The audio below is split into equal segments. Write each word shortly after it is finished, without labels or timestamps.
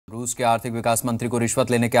रूस के आर्थिक विकास मंत्री को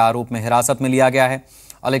रिश्वत लेने के आरोप में हिरासत में लिया गया है।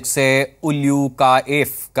 अलेक्से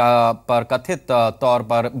उल्यूकाएफ पर कथित तौर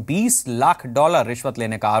पर $20 लाख रिश्वत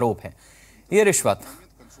लेने का आरोप है। ये रिश्वत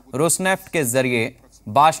रोसनेफ्ट के जरिए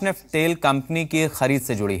बाशनेफ्ट तेल कंपनी की खरीद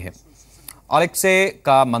से जुड़ी है। अलेक्से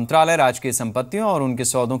का मंत्रालय राजकीय संपत्तियों और उनके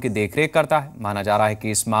सौदों की देखरेख करता है। माना जा रहा है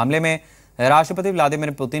कि इस मामले में राष्ट्रपति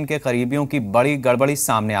व्लादिमीर पुतिन के करीबियों की बड़ी गड़बड़ी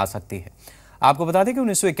सामने आ सकती है। आपको बता दें कि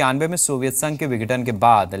 1991 में सोवियत संघ के विघटन के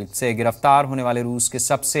बाद अलेक्से गिरफ्तार होने वाले रूस के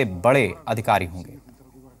सबसे बड़े अधिकारी होंगे।